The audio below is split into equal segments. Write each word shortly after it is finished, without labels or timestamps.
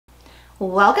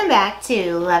Welcome back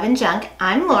to Love and Junk.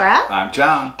 I'm Laura. I'm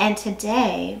John. And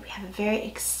today we have a very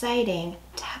exciting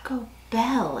Taco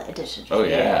Bell edition. Oh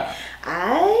yeah.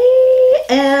 I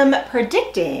am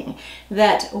predicting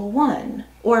that one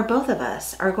or both of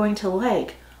us are going to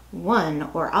like one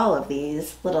or all of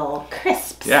these little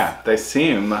crisps. Yeah, they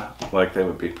seem like they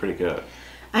would be pretty good.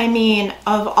 I mean,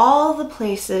 of all the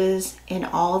places in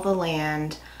all the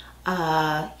land,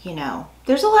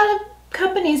 there's a lot of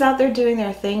companies out there doing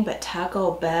their thing, but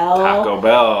Taco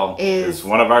Bell is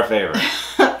one of our favorites.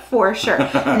 For sure.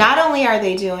 Not only are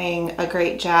they doing a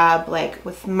great job like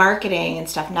with marketing and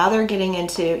stuff, now they're getting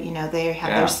into, they have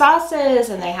their sauces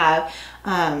and they have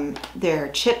their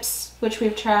chips, which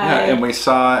we've tried. Yeah, and we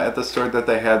saw at the store that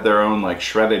they had their own like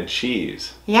shredded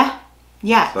cheese.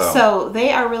 Yeah, so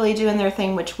they are really doing their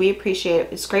thing, which we appreciate.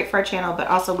 It's great for our channel, but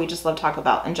also we just love Taco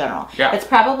Bell in general. Yeah. It's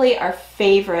probably our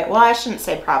favorite, well, I shouldn't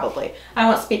say probably. I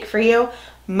won't speak for you.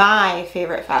 My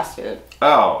favorite fast food.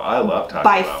 Oh, I love Taco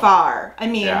Bell. By far. I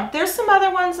mean, there's some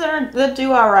other ones that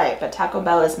do all right, but Taco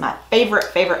Bell is my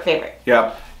favorite.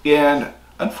 Yeah, and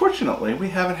unfortunately, we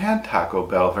haven't had Taco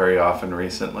Bell very often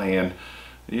recently, and,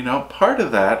 part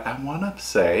of that, I want to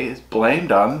say, is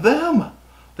blamed on them.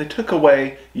 They took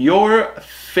away your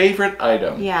favorite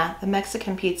item. Yeah, the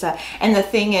Mexican pizza. And the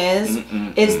thing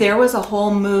is there was a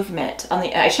whole movement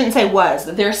I shouldn't say was,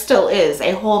 there still is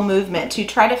a whole movement to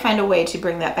try to find a way to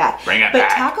bring that back. But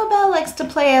Taco Bell likes to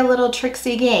play a little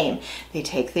tricksy game. They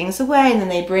take things away and then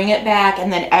they bring it back,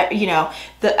 and then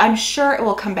I'm sure it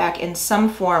will come back in some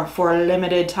form for a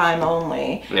limited time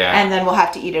only. Yeah. And then we'll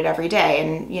have to eat it every day,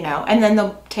 and then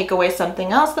they'll take away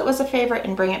something else that was a favorite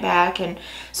and bring it back. And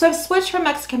so I've switched from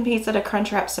Mexican pizza to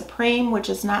Crunchwrap Supreme, which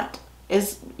is a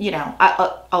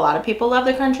lot of people love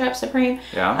the Crunchwrap Supreme.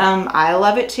 Yeah. I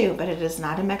love it too, but it is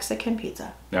not a Mexican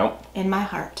pizza. Nope. In my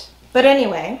heart. But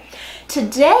anyway,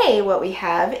 today what we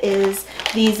have is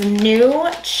these new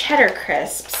Cheddar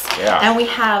Crisps. Yeah. And we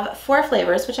have 4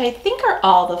 flavors, which I think are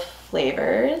all the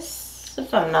flavors,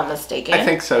 if I'm not mistaken. I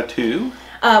think so too.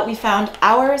 We found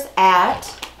ours at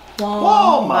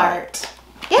Walmart.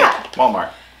 Yeah.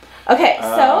 Walmart. Okay,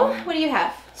 so what do you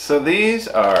have? So these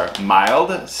are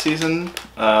mild seasoned,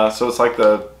 so it's like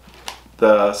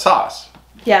the sauce.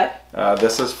 Yep.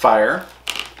 This is fire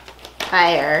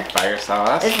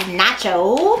sauce. This is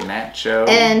nacho.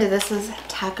 And this is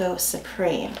Taco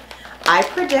Supreme. I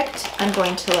predict I'm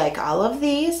going to like all of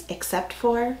these except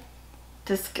for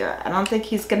this guy. I don't think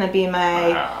he's going to be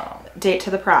my date to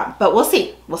the prom, but we'll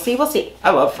see. We'll see.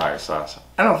 I love fire sauce.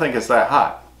 I don't think it's that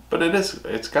hot, but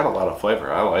it's got a lot of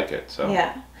flavor. I like it. So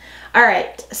yeah. All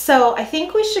right, so I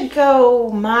think we should go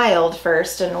mild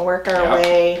first and work our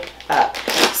way up.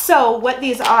 So what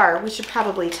these are, we should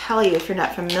probably tell you if you're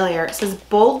not familiar. It says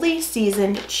boldly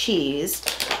seasoned cheese.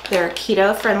 They're a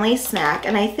keto-friendly snack,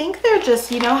 and I think they're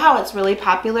just, how it's really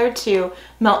popular to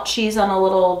melt cheese on a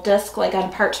little disc, like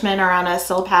on parchment or on a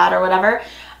sil pad or whatever,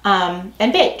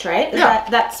 and baked, right?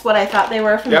 That's what I thought they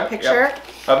were from the picture? Yep.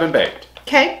 Oven baked.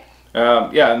 Okay.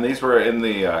 And these were in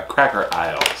the cracker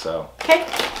aisle, so. Okay.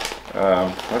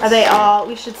 Are they all,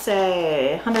 we should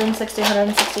say 160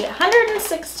 calories.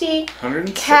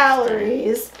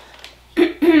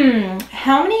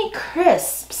 How many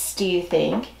crisps do you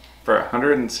think? For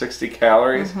 160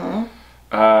 calories? 6.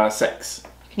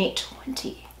 You can eat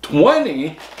 20.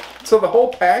 20? So the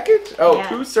whole package? Oh,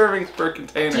 2 servings per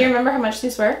container. Do you remember how much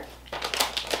these were?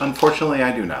 Unfortunately,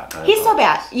 I do not. He's so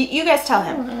bad. You guys tell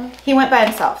him. He went by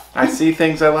himself. I see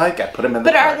things I like, I put them in the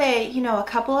cart. cart. Are they, a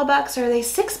couple of bucks, or are they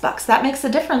 $6? That makes a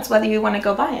difference whether you want to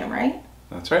go buy them, right?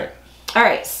 That's right. All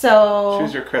right, so...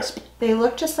 choose your crisp. They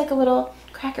look just like a little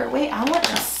cracker. Wait, I want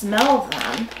to smell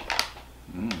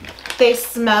them. They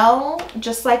smell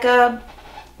just like a,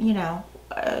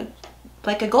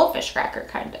 like a goldfish cracker,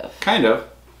 kind of. Kind of.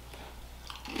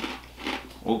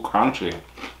 Oh, crunchy.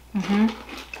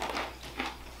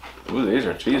 Ooh, these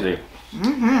are cheesy.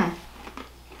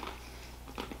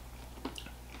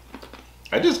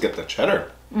 I just get the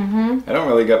cheddar. I don't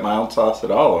really get mild sauce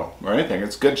at all or anything.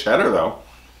 It's good cheddar though.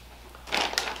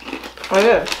 It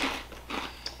is.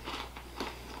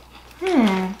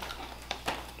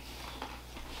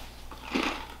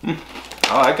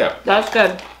 I like it. That's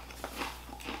good.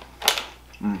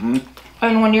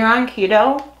 And when you're on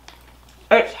keto,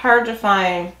 it's hard to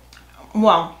find,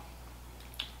 well,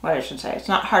 what I should say, it's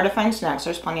not hard to find snacks.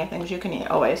 There's plenty of things you can eat,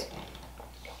 always.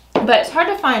 But it's hard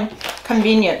to find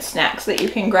convenient snacks that you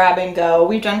can grab and go.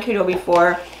 We've done keto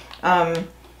before.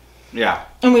 Yeah.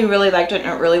 And we really liked it, and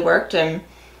it really worked, and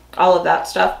all of that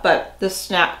stuff. But the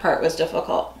snack part was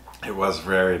difficult. It was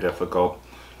very difficult.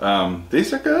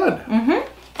 These are good.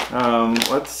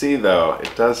 Let's see though.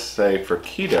 It does say for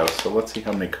keto, so let's see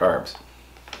how many carbs.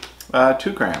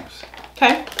 2 grams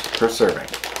Okay. per serving.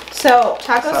 So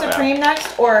Taco That's not Supreme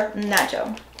next or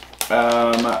Nacho?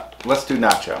 Let's do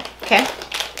nacho. Okay.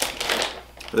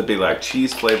 It'd be like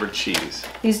cheese flavored cheese.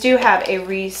 These do have a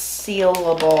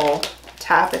resealable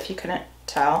top, if you couldn't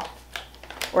tell.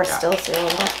 Or still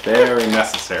sealable. Very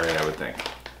necessary, I would think.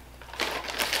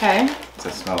 Okay. Does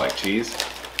it smell like cheese?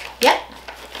 Yep.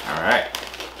 All right.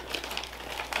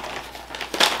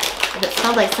 If it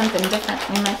smelled like something different,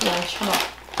 we might be in trouble.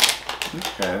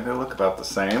 Okay, they look about the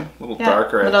same. A little Yeah,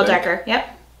 darker, a little I think. darker.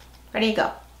 Yep. Ready to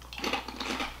go.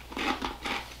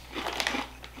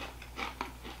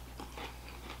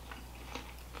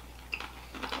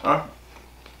 Oh,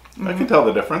 I can tell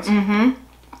the difference. Mm-hmm.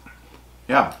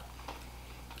 Yeah.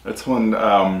 This one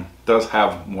does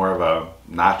have more of a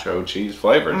nacho cheese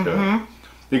flavor to it.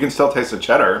 You can still taste the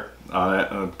cheddar on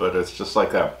it, but it's just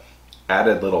like a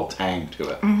added little tang to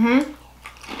it. Mm-hmm.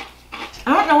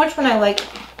 I don't know which one I like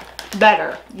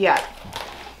better yet.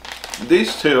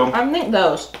 These two, I think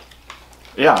those.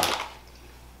 yeah.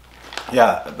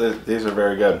 Yeah, these are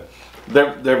very good.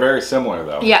 They're very similar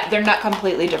though. Yeah, they're not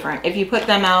completely different. If you put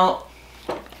them out,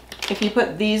 if you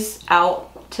put these out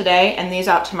today and these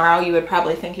out tomorrow, you would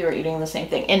probably think you were eating the same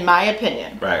thing, in my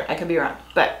opinion. Right. I could be wrong,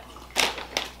 but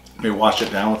Let me wash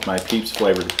it down with my Peeps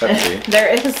flavored Pepsi. there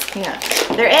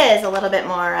is a little bit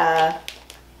more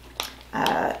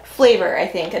flavor, I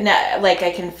think, and like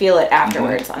I can feel it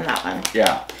afterwards on that one.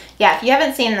 Yeah. Yeah, if you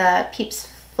haven't seen the Peeps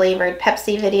flavored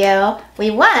Pepsi video, we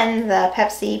won the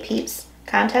Pepsi Peeps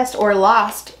contest, or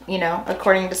lost, you know,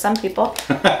 according to some people.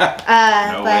 No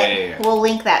but way. we'll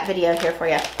link that video here for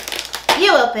you.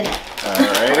 You open it.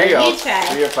 Alrighty, You I'll try.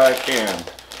 see if I can.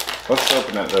 Let's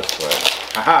open it this way.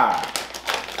 Haha!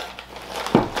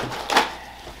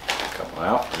 Couple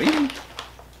out.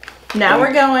 Now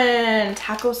we're going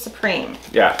Taco Supreme.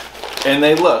 Yeah, and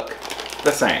they look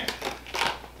the same.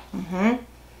 Mm-hmm.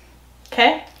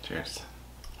 Okay. Cheers.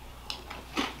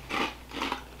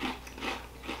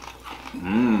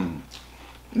 Mmm,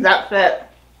 That's it.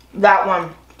 That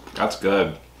one. that's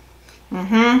good.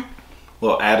 Mm-hmm. A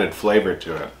little added flavor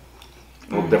to it.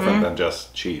 A little different than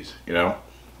just cheese, you know?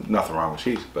 Nothing wrong with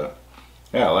cheese, but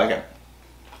yeah, I like it.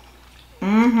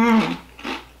 Mm-hmm.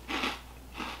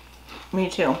 Me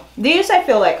too. These, I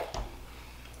feel like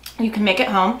you can make at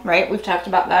home, right? We've talked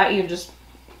about that. You just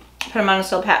put them on a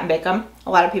stove pat and bake them. A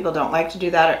lot of people don't like to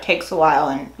do that. It takes a while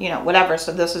and, you know, whatever.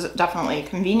 So this is definitely a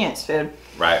convenience food.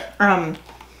 Right.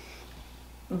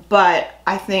 But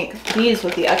I think these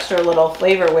with the extra little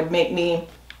flavor would make me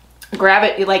grab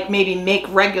it, like maybe make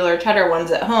regular cheddar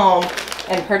ones at home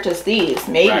and purchase these.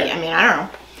 Maybe. Right. I mean, I don't know.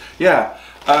 Yeah.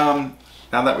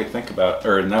 Now that we think about,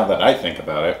 or now that I think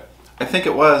about it, I think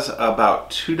it was about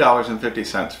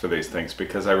 $2.50 for these things,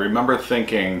 because I remember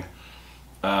thinking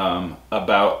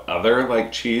about other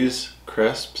like cheese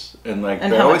crisps, and like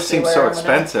And they how always much they seem were so or whatever.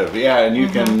 expensive. Yeah, and you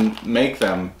can make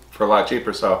them for a lot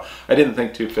cheaper, so I didn't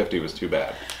think $2.50 was too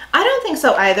bad. I don't think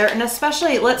so either. And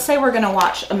especially, let's say we're going to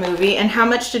watch a movie. And how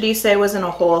much did he say was in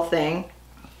a whole thing?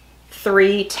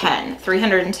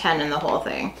 310 in the whole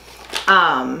thing.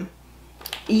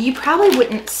 You probably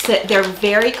wouldn't sit. They're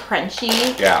very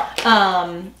crunchy. Yeah.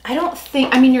 I don't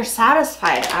think, I mean, you're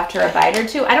satisfied after a bite or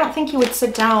two. I don't think you would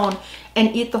sit down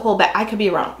and eat the whole bag. I could be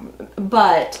wrong,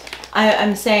 but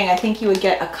I'm saying I think you would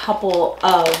get a couple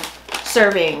of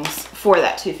servings for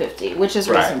that $2.50, which is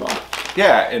reasonable.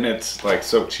 Yeah, and it's like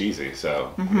so cheesy,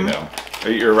 so you know,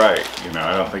 you're right. You know,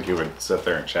 I don't think you would sit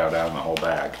there and chow down the whole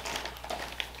bag.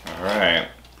 All right.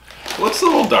 Looks a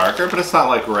little darker, but it's not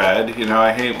like red. You know,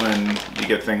 I hate when you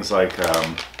get things like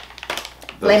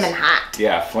Flamin' hot.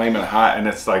 Yeah, flaming hot, and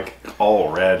it's like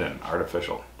all red and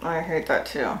artificial. I hate that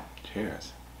too.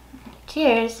 Cheers.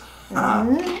 Cheers.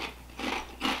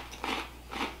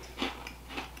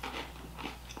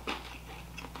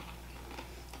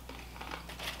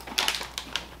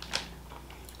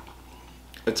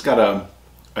 It's got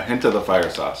a hint of the fire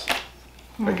sauce.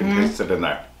 I can taste it in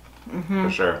there, for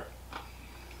sure.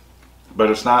 But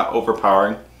it's not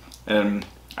overpowering, and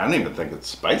I don't even think it's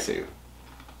spicy.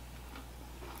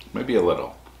 Maybe a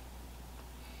little.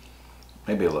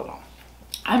 Maybe a little.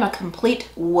 I'm a complete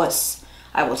wuss.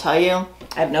 I will tell you,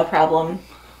 I have no problem,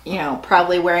 you know,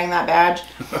 probably wearing that badge.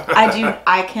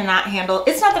 I cannot handle,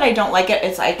 it's not that I don't like it,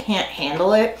 it's I can't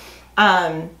handle it.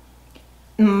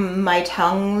 My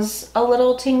tongue's a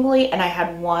little tingly, and I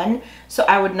had one, so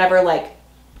I would never like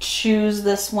choose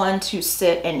this one to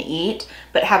sit and eat,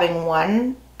 but having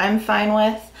one I'm fine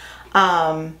with.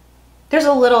 There's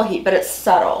a little heat, but it's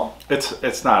subtle.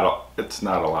 It's not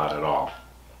a lot at all.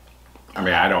 I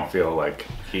mean, I don't feel like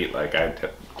heat like I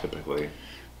typically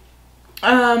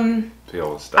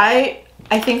feel with stuff.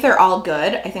 I think they're all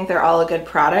good. I think they're all a good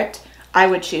product. I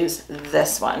would choose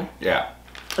this one. Yeah.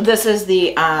 This is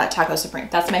the Taco Supreme.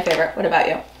 That's my favorite. What about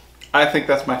you? I think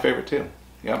that's my favorite too.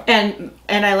 Yep. And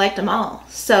I liked them all.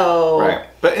 So right.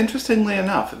 But interestingly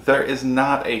enough, there is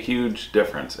not a huge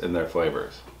difference in their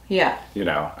flavors. Yeah. You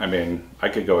know, I mean, I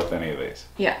could go with any of these.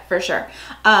 Yeah, for sure.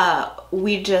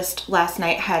 We just last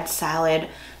night had salad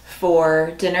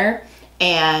for dinner,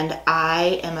 and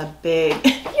I am a big.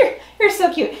 You're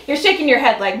so cute. You're shaking your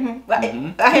head like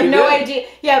I have no idea.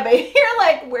 Yeah, but you're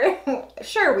like, where?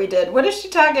 Sure, we did. What is she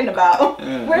talking about?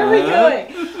 Where are we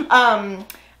going?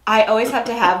 I always have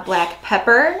to have black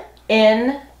pepper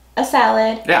in a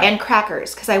salad and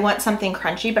crackers because I want something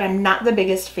crunchy, but I'm not the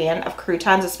biggest fan of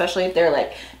croutons, especially if they're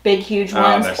like big, huge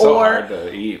ones. They're so hard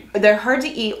to eat. They're hard to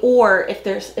eat, or if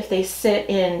they sit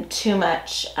in too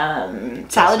much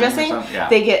salad dressing,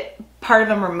 they get. Part of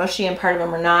them are mushy and part of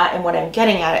them are not. And what I'm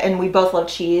getting at, and we both love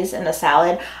cheese in a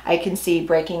salad, I can see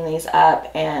breaking these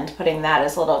up and putting that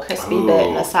as a little crispy bit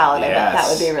in a salad. Yes. I bet that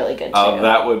would be really good too. Oh,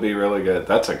 that would be really good.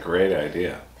 That's a great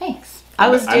idea. Thanks. I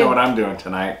know what I'm doing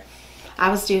tonight. I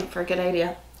was due for a good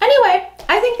idea. Anyway,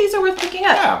 I think these are worth picking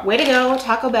up. Yeah. Way to go,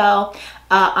 Taco Bell.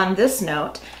 On this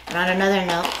note, and on another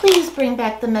note, please bring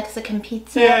back the Mexican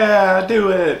pizza. Yeah, do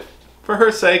it. For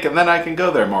her sake, and then I can go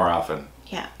there more often.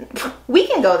 Yeah, we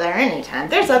can go there anytime.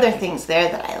 There's other things there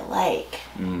that I like.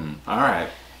 All right.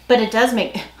 But it does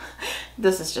make,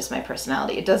 this is just my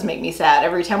personality, it does make me sad.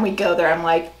 Every time we go there, I'm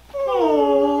like,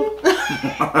 oh.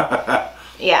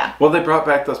 Yeah. Well, they brought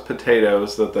back those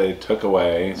potatoes that they took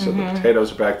away. So the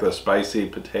potatoes are back, the spicy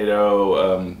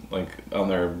potato, like on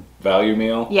their value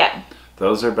meal. Yeah.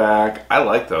 Those are back. I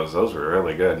like those. Those were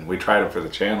really good. We tried them for the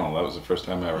channel. That was the first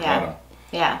time I ever had them.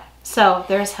 Yeah. So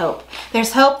there's hope.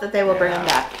 There's hope that they will bring them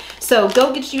back. So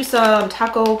go get you some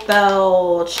Taco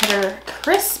Bell Cheddar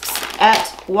Crisps at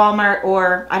Walmart,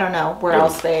 or I don't know where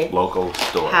else they local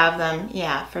store have them.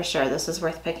 Yeah, for sure. This is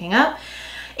worth picking up.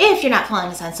 If you're not following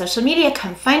us on social media,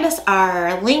 come find us.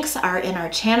 Our links are in our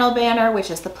channel banner, which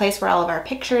is the place where all of our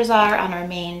pictures are on our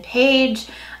main page.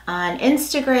 On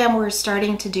Instagram, we're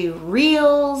starting to do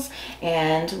reels,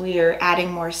 and we are adding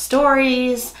more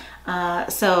stories.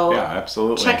 So yeah,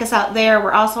 absolutely. Check us out there.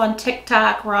 We're also on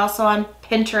TikTok. We're also on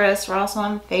Pinterest. We're also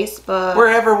on Facebook. We're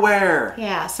everywhere.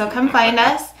 Yeah, so come find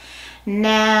us.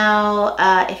 Now,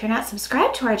 if you're not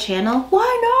subscribed to our channel,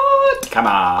 why not? Come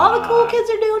on. All the cool kids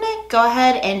are doing it. Go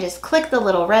ahead and just click the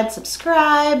little red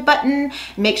subscribe button.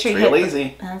 Make sure you hit. Real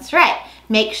easy. That's right.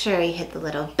 Make sure you hit the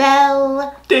little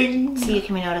bell. Ding. So you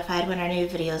can be notified when our new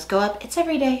videos go up. It's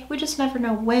every day. We just never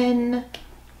know when.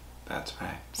 That's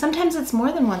right. Sometimes it's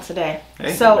more than once a day.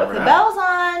 Hey, so if the bell's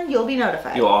on, you'll be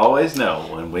notified. You'll always know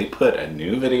when we put a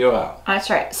new video out. That's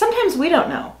right. Sometimes we don't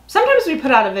know. Sometimes we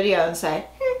put out a video and say,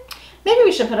 maybe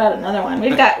we should put out another one.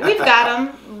 We've got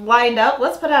them lined up.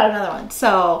 Let's put out another one.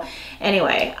 So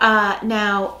anyway,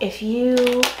 now if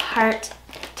you heart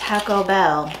Taco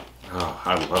Bell. Oh,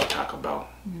 I love Taco Bell.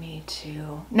 Me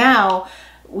too. Now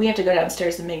we have to go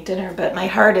downstairs and make dinner, but my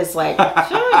heart is like,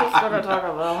 should we just go to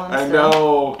Taco Bell? I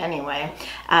know. Anyway,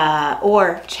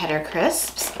 or Cheddar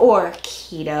Crisps, or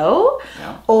Keto,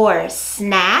 or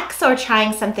snacks, or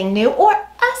trying something new, or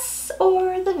us,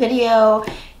 or the video.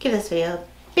 Give this video a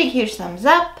big, huge thumbs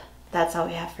up. That's all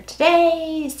we have for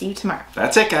today. See you tomorrow.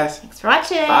 That's it, guys. Thanks for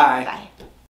watching. Bye. Bye.